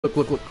Look,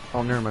 look, look.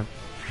 Oh, never mind.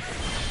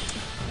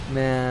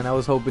 Man, I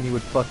was hoping he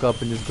would fuck up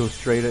and just go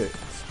straight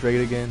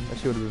again. That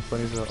shit would have been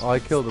funny as hell. Oh, I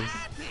killed him.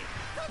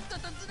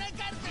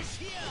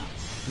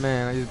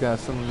 Man, I just got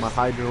some of my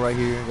Hydra right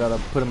here. Gotta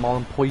put him all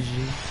in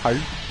poison. Heart.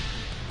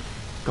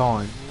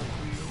 Gone.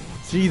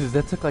 Jesus,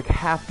 that took like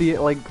half the,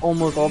 like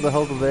almost all the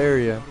health of the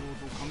area.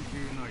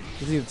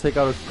 Just need to take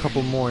out a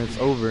couple more and it's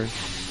over.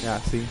 Yeah,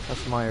 see,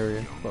 that's my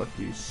area. Fuck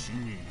you.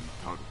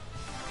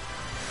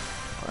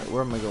 Alright,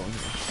 where am I going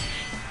here?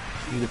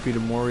 You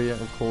defeated Moria,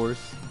 of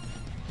course.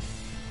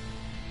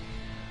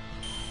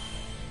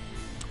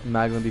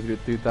 Magellan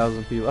defeated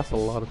 3,000 people. That's a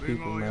lot of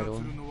people,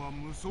 Magellan.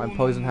 My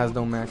poison has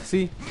no max.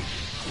 See?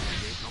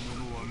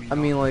 I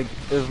mean, like,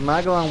 if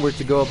Magellan were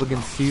to go up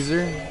against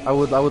Caesar, I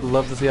would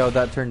love to see how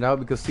that turned out,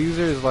 because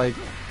Caesar is like,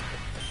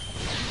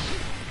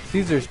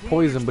 Caesar's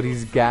poison, but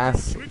he's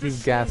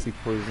gassy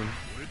poison.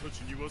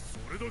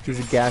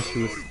 He's a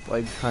gaseous,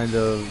 like, kind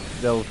of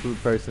devil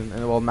fruit person,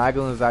 and while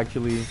Magellan is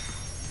actually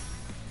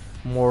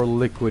more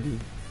liquidy.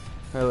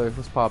 Hey, look,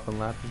 what's poppin',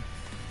 Lappin?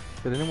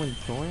 Did anyone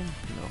join?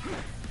 No.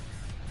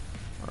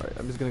 Alright,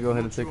 I'm just gonna go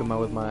ahead and take him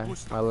out with my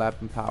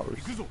Lappin powers.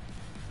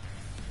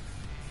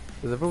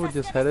 Is everyone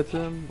just headed to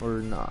him or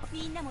not?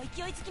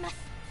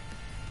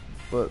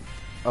 But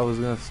I was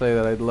gonna say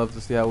that I'd love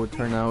to see how it would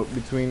turn out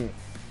between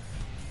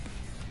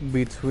I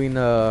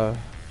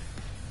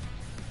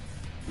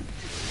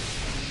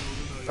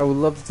would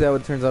love to see how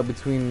it turns out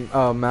between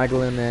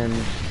Magellan and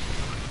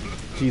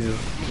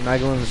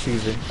Magellan and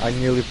Caesar. I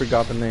nearly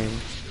forgot the name.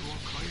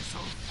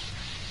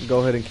 Go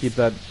ahead and keep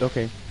that.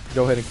 Okay,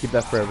 go ahead and keep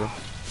that forever.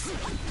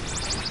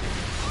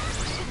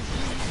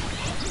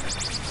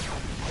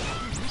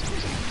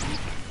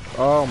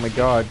 Oh my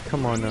god,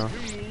 come on now.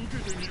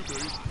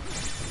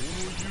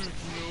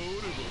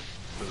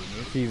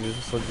 Jesus,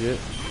 it's legit.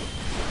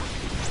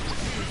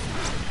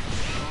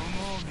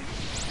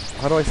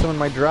 How do I summon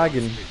my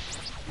dragon?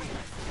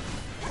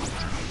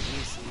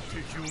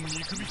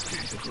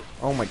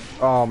 Oh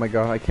my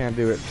god, I can't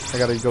do it. I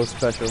gotta go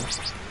special.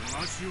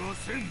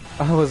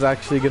 I was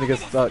actually gonna get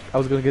stuck. I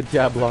was gonna get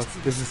jab locked.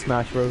 This is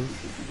Smash Bros.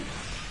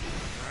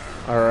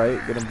 Alright,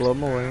 gonna blow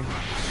him away.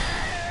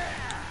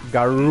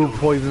 Garu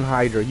Poison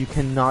Hydra. You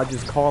cannot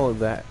just call it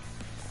that.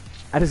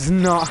 That is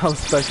not how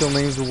special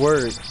names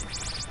work.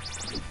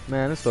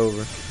 Man, it's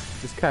over.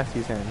 Just cast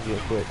these hands real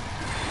quick.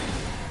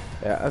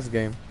 Yeah, that's the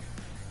game.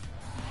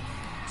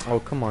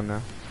 Oh, come on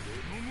now.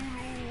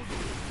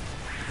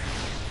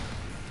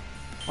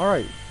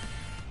 Alright.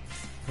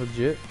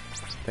 Legit.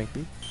 Thank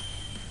you.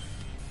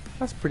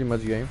 That's pretty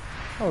much game.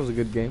 That was a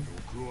good game.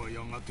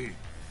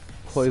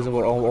 Poison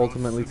will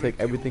ultimately take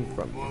everything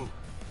from you.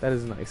 That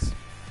is nice.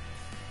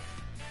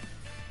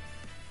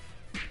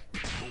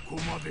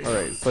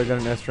 Alright, so I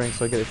got an S rank,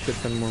 so I get a shit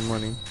ton more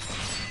money.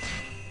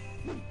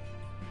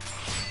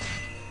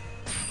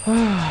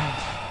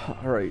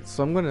 Alright,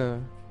 so I'm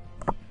gonna...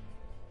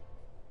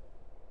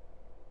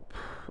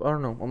 I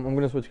don't know. I'm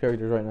gonna switch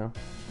characters right now.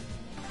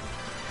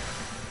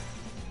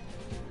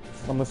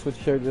 I'm gonna switch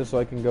characters so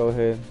I can go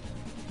ahead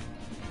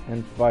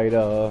and fight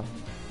a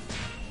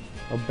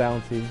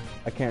bounty.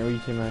 I can't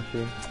reach him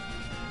actually.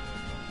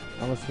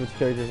 I'm gonna switch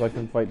characters so I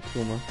can fight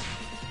Kuma.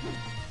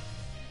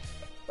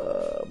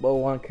 But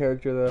one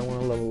character that I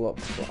want to level up,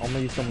 so I'm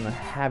gonna use someone I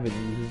haven't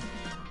used.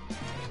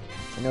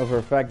 I know for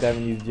a fact I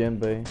haven't used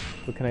Jinbei,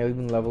 but can I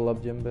even level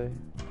up Jinbei?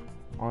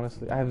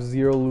 Honestly, I have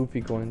 0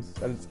 Luffy coins.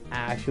 That is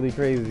actually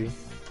crazy.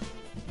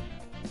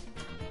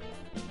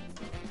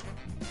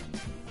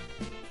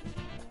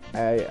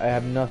 I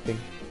have nothing.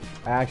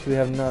 I actually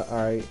have no.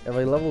 Alright, if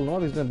I level him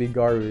up, he's gonna be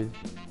garbage.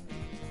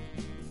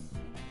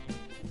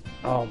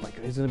 Oh my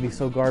god, he's gonna be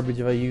so garbage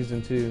if I use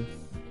him too.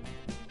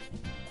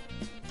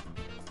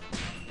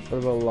 What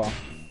about Law?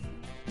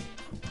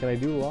 Can I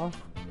do Law?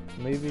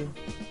 Maybe.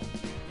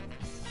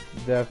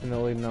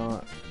 Definitely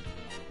not.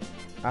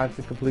 I have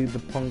to complete the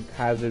Punk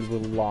Hazard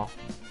with Law.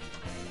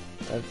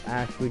 That's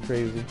actually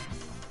crazy.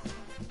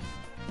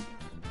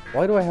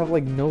 Why do I have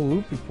like no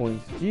Luffy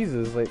points?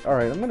 Jesus, like,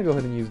 alright, I'm gonna go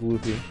ahead and use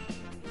Luffy.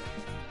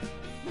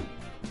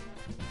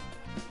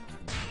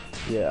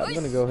 Yeah, I'm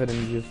gonna go ahead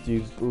and just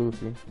use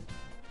Luffy.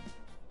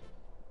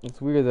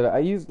 It's weird that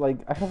I have like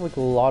a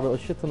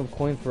shit ton of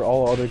coins for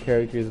all other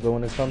characters, but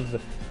when it comes to,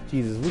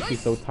 Jesus, Luffy's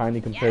so tiny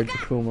compared to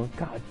Kuma.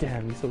 God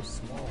damn, he's so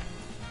small.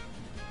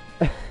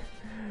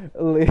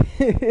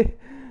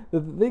 The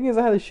thing is,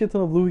 I had a shit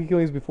ton of Luffy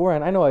coins before,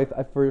 and I know I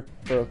for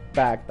a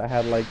fact I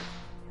had like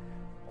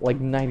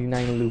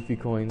 99 Luffy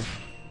coins.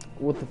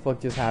 What the fuck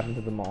just happened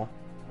to them all?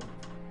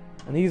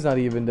 And he's not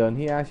even done.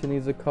 He actually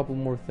needs a couple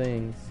more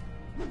things,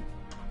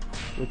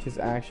 which is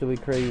actually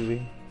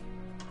crazy.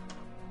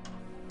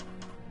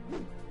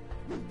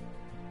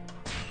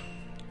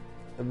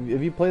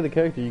 If you play the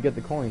character, you get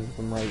the coins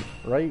from right.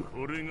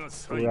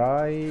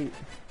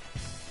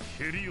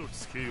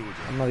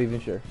 I'm not even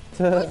sure.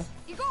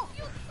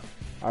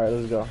 Alright,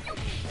 let's go.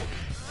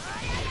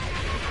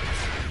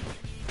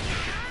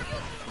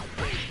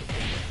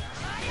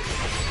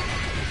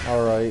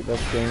 Alright,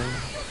 that's game.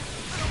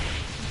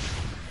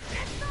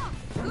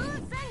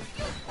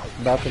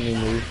 That's a new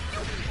move.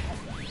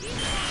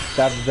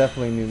 That's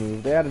definitely a new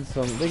move.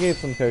 They gave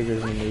some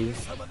characters new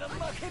moves.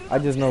 I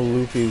just know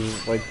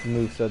Luffy's like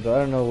moveset though. I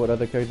don't know what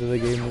other characters they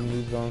gave new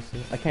moves,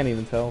 honestly. I can't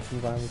even tell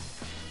sometimes.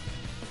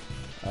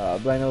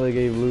 But I know they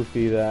gave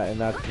Luffy that, and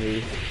that's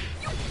move.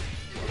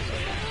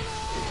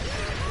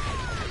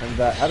 And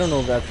that, I don't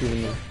know if that's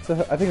even, so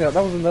I think that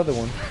was another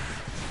one.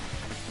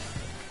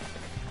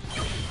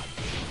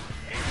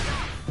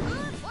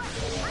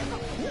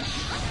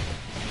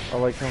 I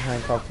like how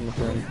Hancock's in the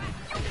frame.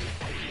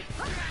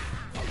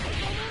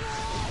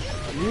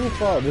 You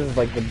thought this is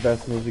like the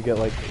best move to get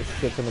like a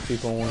shit ton of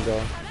people in one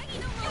go.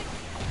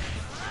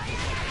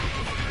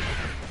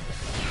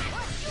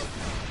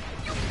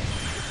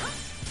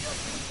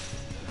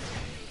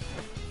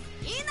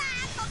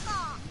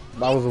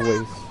 That was a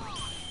waste.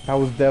 That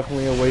was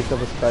definitely a waste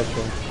of a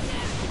special.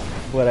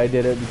 But I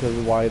did it because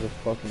why the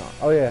fuck not?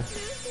 Oh yeah.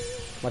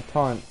 My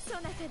taunt.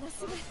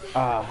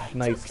 Ah,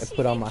 nice. I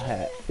put on my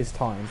hat. It's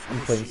time. I'm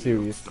playing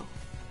serious.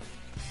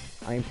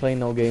 I ain't playing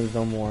no games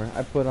no more.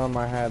 I put on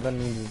my hat. That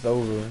means it's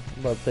over. I'm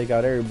about to take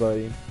out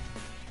everybody.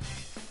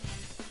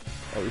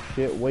 Oh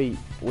shit. Wait,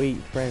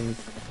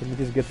 friends. Let me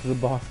just get to the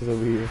bosses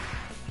over here.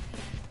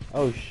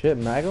 Oh shit,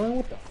 Magdalene?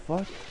 What the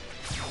fuck?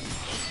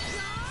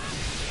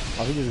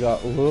 Oh, he just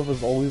got love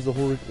is always the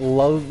horse.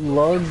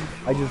 Lug.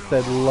 I just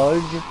said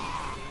lug.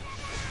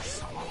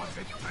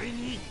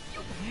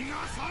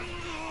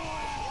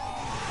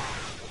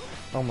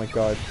 Oh my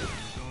god.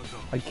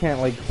 I can't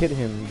like hit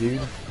him, dude.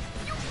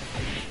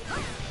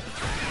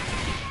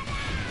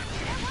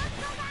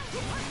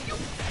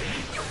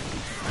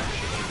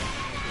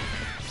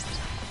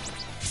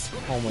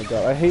 Oh my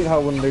god. I hate how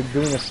when they're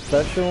doing a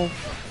special,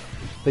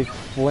 they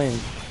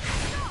flinch.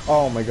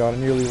 Oh my god, I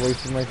nearly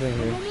wasted my thing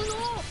here.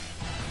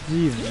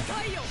 Jesus.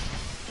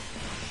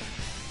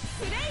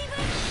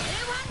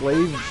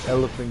 Slave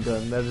elephant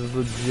gun, that is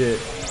legit.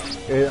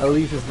 At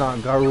least it's not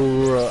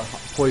Garura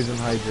poison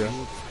hydra.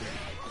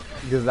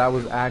 Because that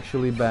was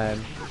actually bad.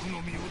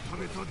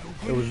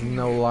 There was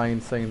no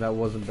line saying that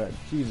wasn't bad.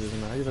 Jesus,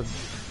 man.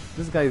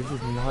 This guy is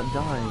just not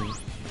dying.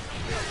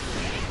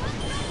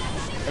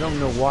 I don't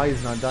know why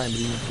he's not dying, but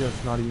he's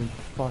just not even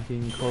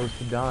fucking close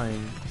to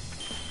dying.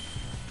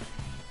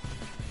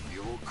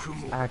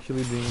 It's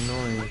actually being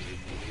annoying.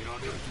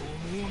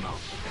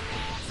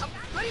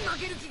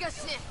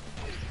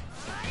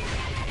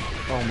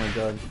 Oh my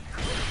god.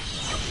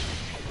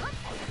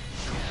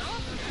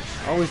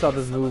 I always thought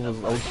this move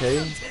was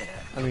okay.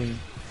 I mean,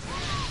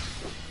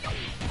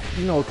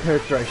 you know a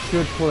character I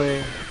should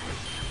play?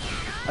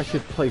 I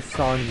should play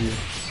Sanji.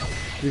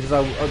 Because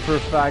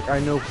I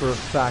know for a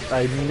fact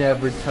I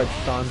never touched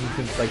Sanji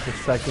since like the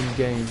second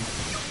game.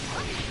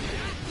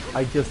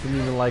 I just didn't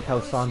even like how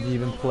Sanji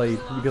even played.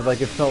 Because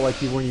like it felt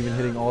like you weren't even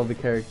hitting all the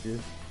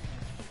characters.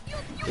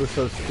 It was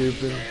so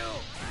stupid.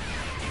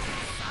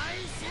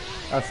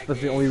 That's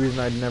the only reason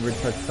I'd never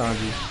touch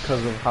Sanji.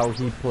 Because of how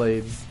he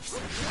played.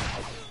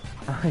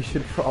 I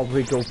should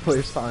probably go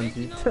play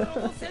Sanji.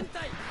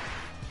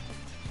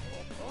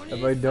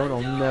 If I don't,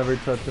 I'll never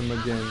touch him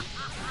again.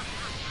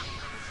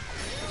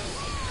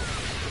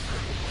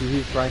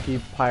 He's Frankie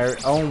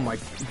Pirate. Oh my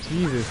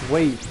Jesus!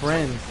 Wait,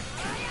 friends.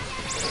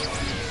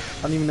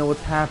 I don't even know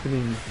what's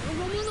happening.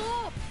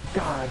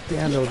 God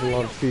damn, there was a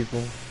lot of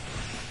people.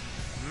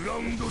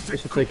 I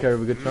should take care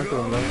of a good chunk of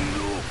them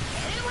though.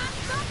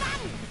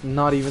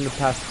 Not even the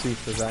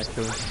pacifistas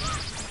actually,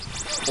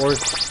 or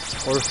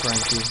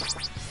Frankie.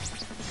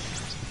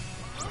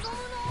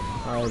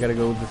 Alright, I gotta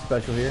go with the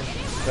special here.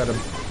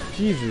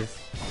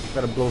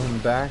 Gotta blow him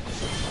back.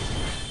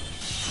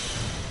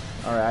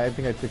 Alright, I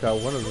think I took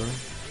out one of them.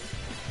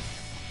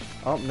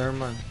 Oh, never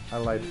mind. I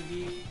lied.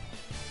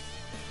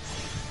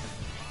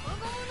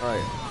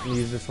 Alright, I'm gonna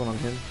use this one on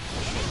him.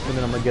 And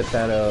then I'm gonna get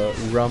that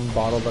rum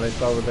bottle that I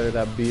saw over there,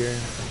 that beer.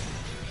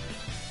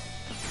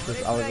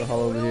 This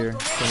alcohol over here.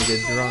 I'm gonna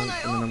get drunk,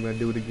 and then I'm gonna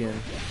do it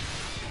again.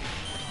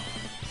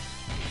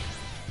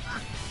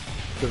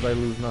 Because I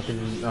lose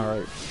nothing.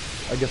 Alright.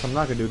 I guess I'm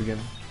not gonna do it again.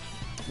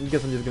 I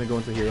guess I'm just gonna go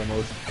into hero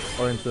mode.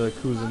 Or into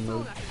Kuzan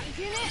mode.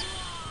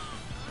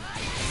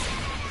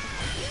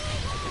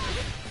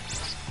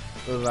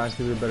 This is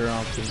actually a better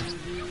option.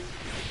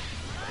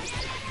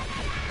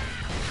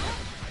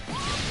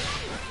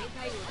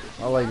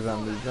 I like that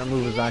move. That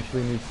move is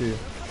actually new too.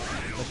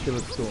 That shit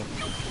looks cool.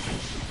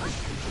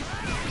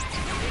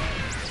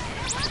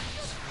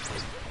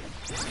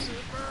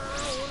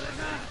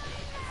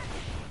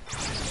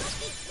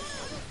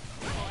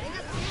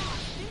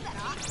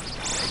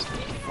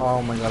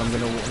 Oh my god,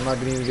 I'm not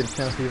gonna even get a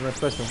chance to use my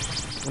special.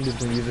 I'm just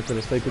gonna use it for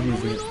the sake of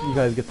using it. You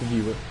guys get to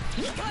view it.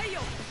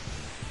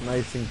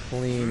 Nice and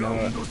clean,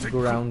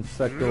 ground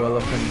sector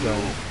elephant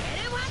gun.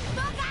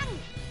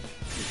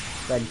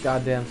 That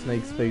goddamn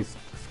snake's face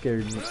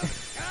scared me.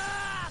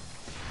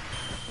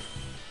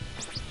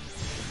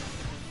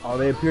 Oh,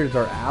 they appeared as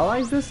our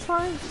allies this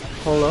time?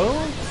 Hello?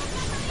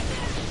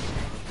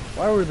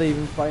 Why were they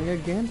even fighting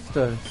against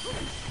us?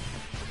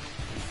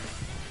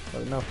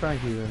 But now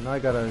Frankie then. Now I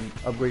gotta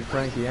upgrade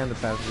Frankie and the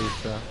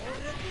pacifista.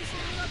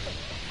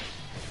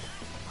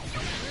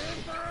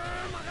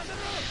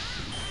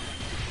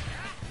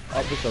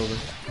 Oh, it's over.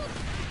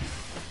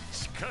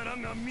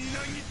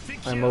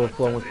 I'm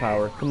overflowing with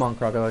power. Come on,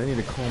 Crocodile, I need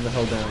to calm the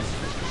hell down.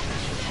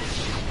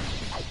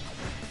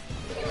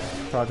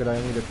 Crocodile,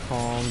 I need to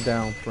calm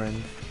down,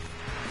 friend.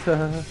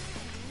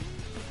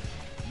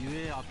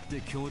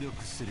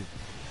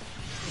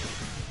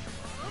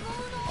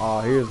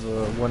 Ah, here's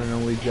the one and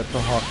only Jet the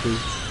Haku.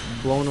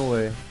 Blown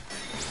away.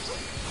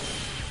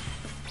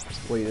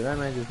 Wait, did that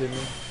man just hit me?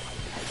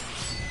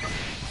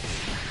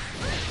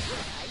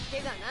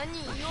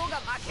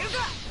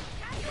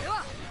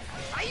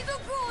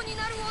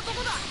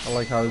 I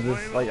like how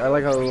this, I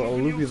like how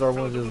Luffy's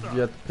R1 is just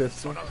Jet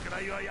pistol. I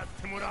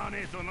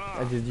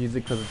just use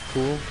it because it's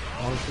cool,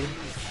 honestly.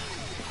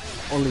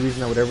 Only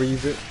reason I would ever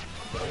use it.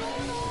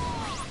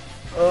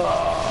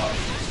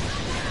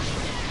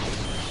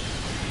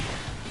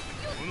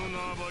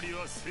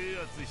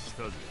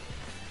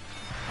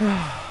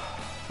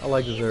 I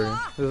like this area.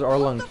 This is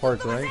Arlong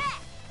Park, right?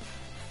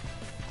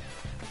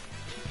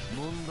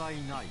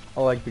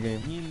 I like the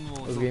game.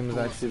 This game is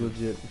actually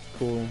legit. It's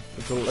cool.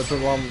 It's a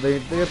long. They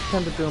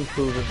attempted to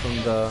improve it from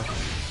the.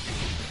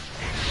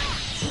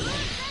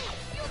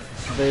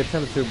 They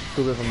attempted to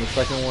improve it from the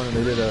second one, and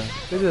they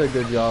did a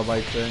good job,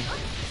 I'd say.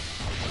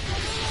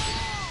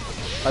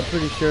 I'm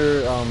pretty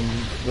sure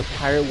the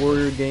Pirate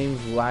Warrior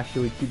games will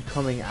actually keep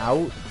coming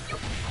out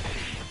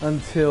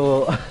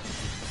until.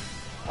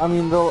 I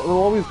mean, they'll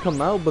always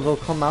come out, but they'll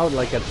come out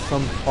like at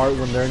some part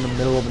when they're in the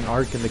middle of an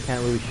arc and they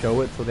can't really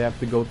show it, so they have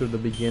to go through the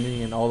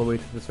beginning and all the way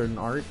to the certain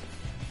arc.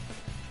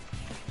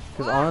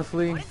 Because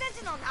honestly,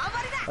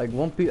 like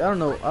One Piece, I don't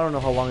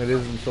know how long it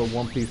is until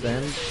One Piece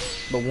ends,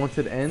 but once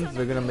it ends,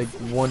 they're gonna make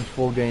one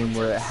full game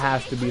where it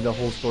has to be the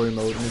whole story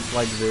mode, and it's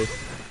like this,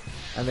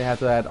 and they have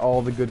to add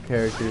all the good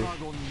characters.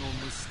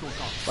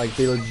 Like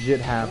they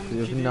legit have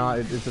to. If not,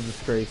 it's a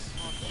disgrace.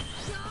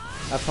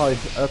 That's how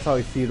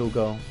I see it'll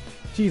go.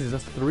 Jesus,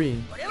 that's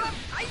 3.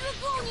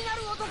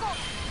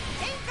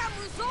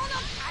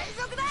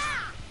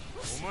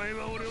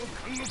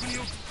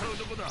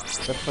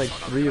 That's like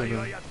 3 of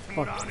them.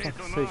 Fuck's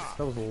sake,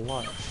 that was a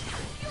lot.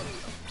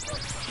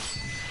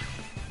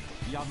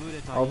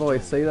 Although I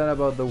say that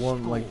about the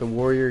one, like the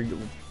Warrior,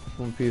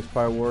 One Piece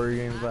Pirate Warrior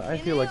games, but I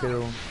feel like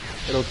it'll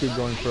keep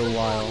going for a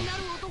while.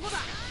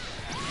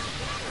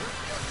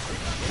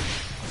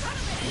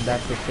 And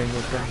that's the thing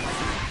with them.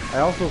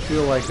 I also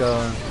feel like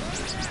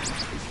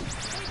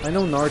I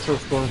know Naruto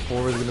Storm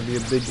 4 is gonna be a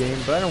big game,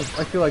 but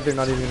I feel like they're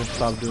not even gonna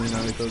stop doing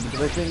Naruto,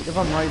 because I think, if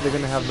I'm right, they're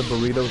gonna have the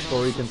burrito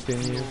story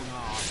continue and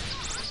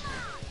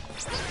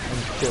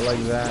shit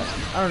like that.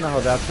 I don't know how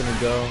that's gonna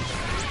go.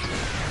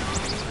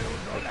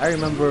 I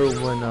remember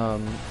when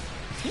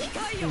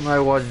I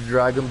watched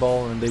Dragon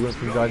Ball and they went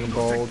from Dragon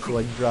Ball to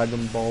like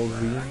Dragon Ball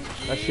Z.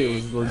 That shit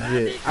was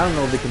legit. I don't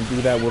know if they can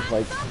do that with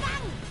like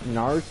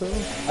Naruto.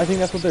 I think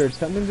that's what they're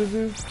attempting to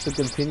do, to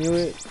continue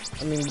it.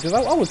 I mean, because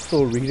I would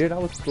still read it, I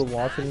would still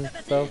watch it and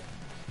stuff.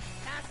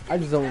 I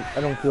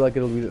don't feel like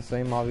it'll be the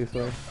same,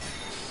 obviously.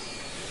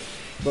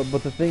 But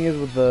the thing is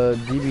with the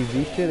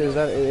DBZ shit is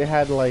that it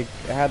had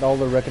all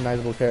the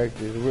recognizable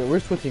characters.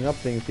 We're switching up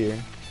things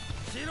here.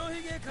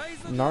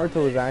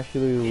 Naruto is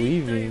actually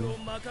leaving.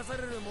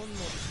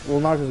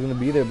 Well, Naruto's gonna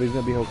be there, but he's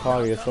gonna be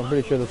Hokage, so I'm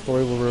pretty sure the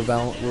story will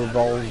revolve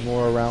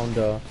more around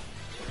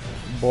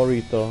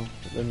Boruto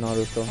than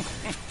Naruto.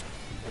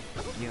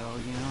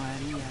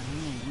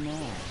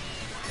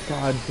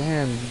 God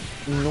damn,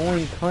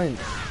 annoying cunt.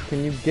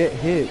 Can you get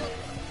hit?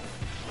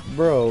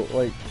 Bro,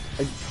 like,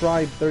 I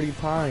tried 30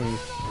 times.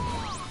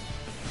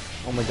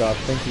 Oh my god,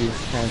 thank you,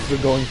 Chance, for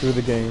going through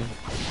the game.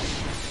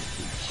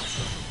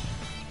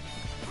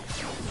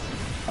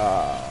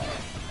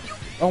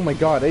 Oh my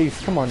god,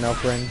 Ace, come on now,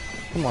 friend.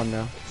 Come on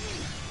now.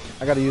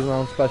 I gotta use my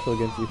own special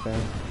against you,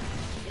 fam.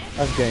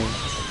 That's game.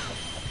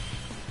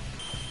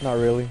 Not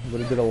really,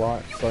 but it did a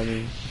lot, so I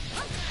mean...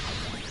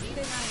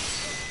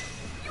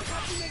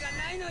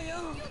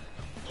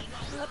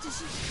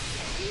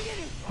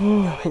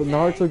 The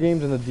Naruto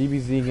games and the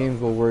DBZ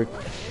games will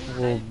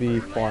be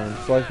fun.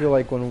 So I feel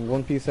like when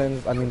One Piece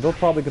ends, I mean, they'll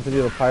probably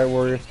continue the Pirate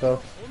Warrior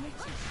stuff.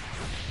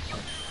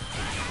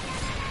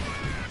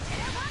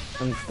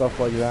 And stuff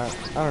like that.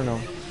 I don't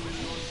know.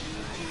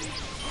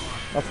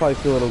 That's how I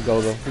feel it'll go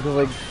though. Because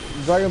like,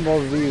 Dragon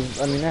Ball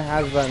Z, I mean, it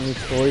has that new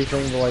story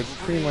thing, but like,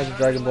 pretty much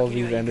Dragon Ball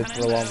Z's ended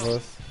for a lot of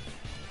us.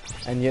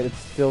 And yet it's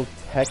still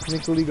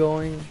technically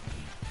going.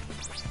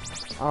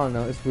 I don't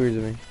know, it's weird to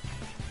me.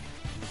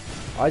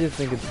 I just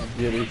think it's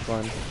really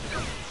fun.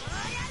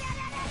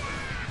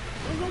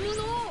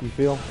 You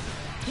feel?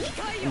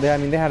 I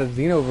mean, they had a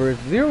Xenoverse.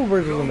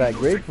 Xenoverse wasn't that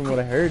great from what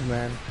I heard,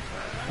 man.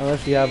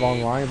 Unless you have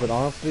online, but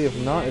honestly, if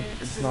not,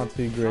 it's not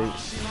too great.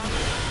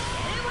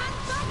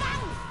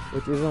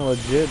 Which isn't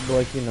legit, but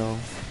like, you know,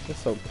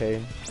 it's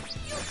okay.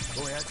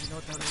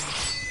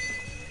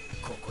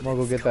 I'm gonna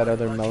go get that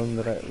other melon,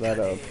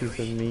 that piece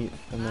of meat,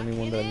 and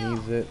anyone that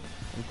needs it.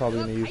 I'm probably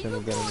gonna use him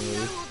again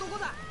anyways.